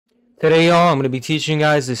Today, y'all, I'm going to be teaching you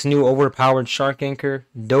guys this new overpowered shark anchor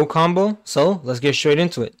dough combo. So let's get straight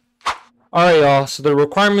into it. Alright, y'all, so the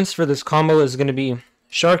requirements for this combo is going to be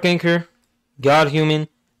shark anchor, god human,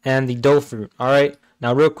 and the dough fruit. Alright,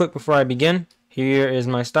 now real quick before I begin, here is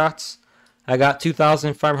my stats. I got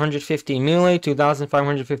 2,550 melee,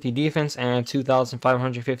 2,550 defense, and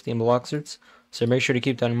 2,550 in Blox Fruits. So make sure to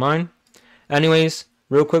keep that in mind. Anyways,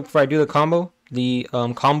 real quick before I do the combo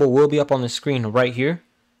will be up on the screen right here.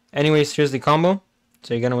 Anyways, here's the combo.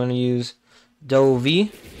 So you're going to want to use dough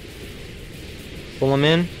V, pull them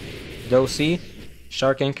in, dough C,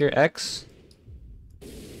 shark anchor X.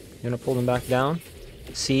 You're going to pull them back down.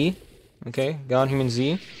 C, okay, god human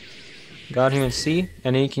Z, god human C,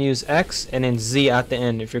 and then you can use X and then Z at the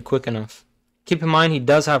end if you're quick enough. Keep in mind he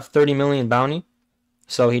does have 30 million bounty,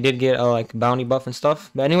 so he did get like bounty buff and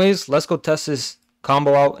stuff. But anyways, let's go test this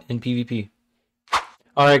combo out in PvP.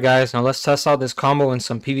 Alright guys, now let's test out this combo in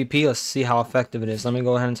some PvP. Let's see how effective it is. Let me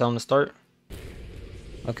go ahead and tell him to start.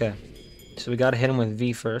 Okay, so we gotta hit him with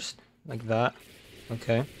V first, like that.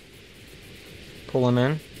 Okay, pull him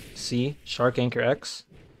in. C, shark anchor X,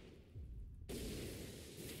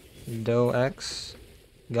 dough X,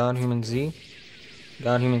 god human Z,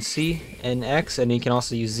 god human C, and X, and you can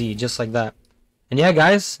also use Z, just like that. And yeah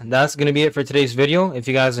guys, that's gonna be it for today's video. If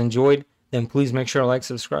you guys enjoyed, then please make sure to like,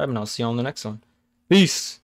 subscribe, and I'll see you on the next one. Peace!